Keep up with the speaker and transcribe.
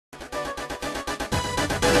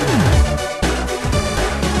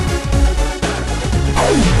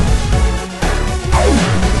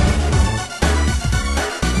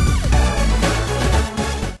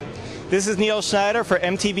This is Neil Schneider for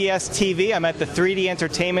MTBS-TV. I'm at the 3D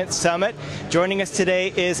Entertainment Summit. Joining us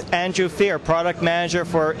today is Andrew Fear, Product Manager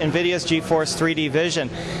for Nvidia's GeForce 3D Vision.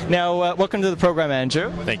 Now, welcome to the program,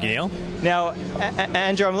 Andrew. Thank you, Neil. Now,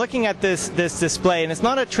 Andrew, I'm looking at this display, and it's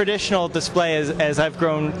not a traditional display as I've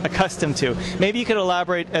grown accustomed to. Maybe you could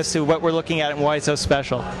elaborate as to what we're looking at and why it's so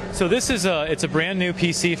special. So this is it's a brand new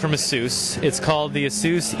PC from Asus. It's called the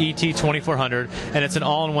Asus ET2400, and it's an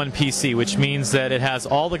all-in-one PC, which means that it has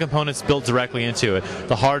all the components built directly into it.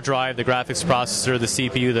 The hard drive, the graphics processor, the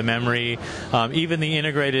CPU, the memory, even the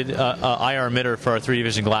integrated IR emitter for our 3D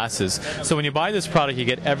Vision glasses. So when you buy this product, you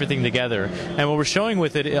get everything together. And what we're showing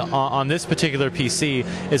with it on this particular PC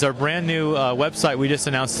is our brand new website we just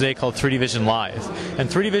announced today called 3D Vision Live. And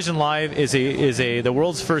 3D Vision Live is the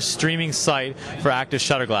world's first streaming site for active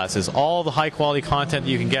shutter glasses. All the high quality content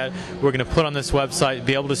that you can get, we're going to put on this website,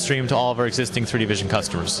 be able to stream to all of our existing 3D Vision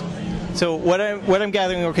customers. So what I'm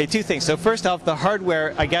gathering, okay, two things. So first off, the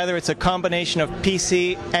hardware, I gather it's a combination of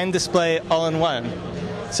PC and display all in one.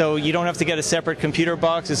 So you don't have to get a separate computer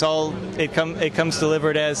box. It comes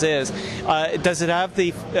delivered as is. Does it have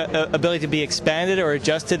the ability to be expanded or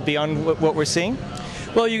adjusted beyond what we're seeing?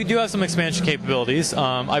 Well, you do have some expansion capabilities.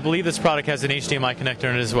 I believe this product has an HDMI connector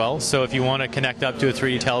in it as well. So if you want to connect up to a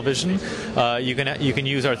 3D television, you can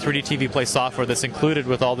use our 3D TV Play software that's included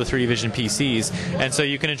with all the 3D Vision PCs. And so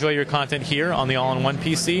you can enjoy your content here on the all-in-one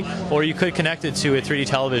PC, or you could connect it to a 3D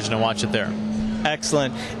television and watch it there.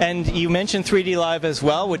 Excellent. And you mentioned 3D Live as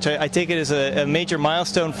well, which I take it is a major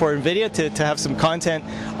milestone for Nvidia to have some content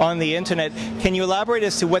on the internet. Can you elaborate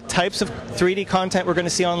as to what types of 3D content we're going to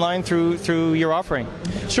see online through your offering?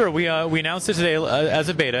 Sure. We announced it today as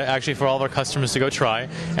a beta, actually, for all of our customers to go try,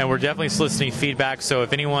 and we're definitely soliciting feedback. So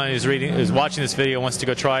if anyone is watching this video and wants to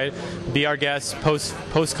go try it, be our guest,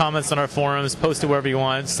 post comments on our forums, post it wherever you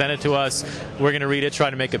want, send it to us. We're going to read it, try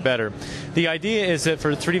to make it better. The idea is that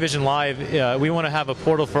for 3D Vision Live, we want to have a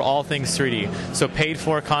portal for all things 3D. So paid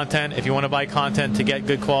for content, if you want to buy content to get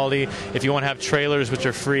good quality, if you want to have trailers which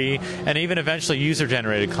are free, and even eventually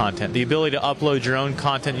user-generated content. The ability to upload your own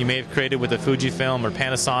content you may have created with a Fujifilm or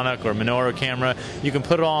Panasonic or Minoru camera. You can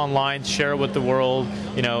put it all online, share it with the world,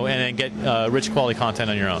 and then get rich quality content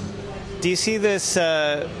on your own. Do you see this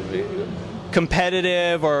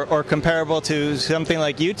competitive or comparable to something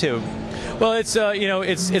like YouTube? Well, it's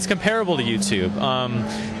comparable to YouTube.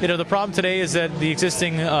 The problem today is that the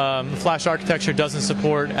existing flash architecture doesn't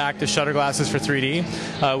support active shutter glasses for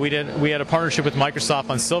 3D. We had a partnership with Microsoft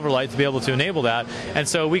on Silverlight to be able to enable that, and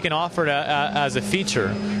so we can offer it as a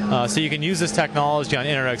feature. So you can use this technology on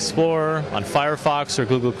Internet Explorer, on Firefox, or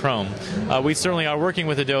Google Chrome. We certainly are working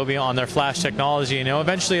with Adobe on their flash technology.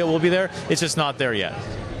 Eventually it will be there. It's just not there yet.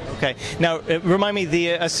 Okay. Now, remind me, the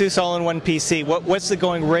Asus all-in-one PC, what's the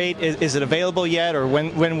going rate? Is it available yet, or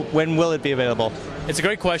when will it be available? It's a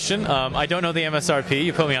great question. I don't know the MSRP.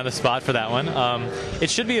 You put me on the spot for that one.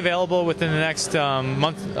 It should be available within the next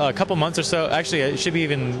couple months or so. Actually, it should be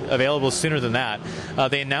even available sooner than that.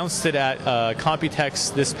 They announced it at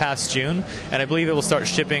Computex this past June, and I believe it will start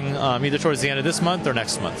shipping either towards the end of this month or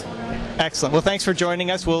next month. Excellent. Well, thanks for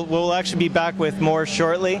joining us. We'll actually be back with more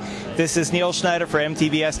shortly. This is Neil Schneider for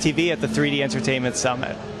MTBS-TV at the 3D Entertainment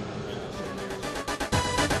Summit.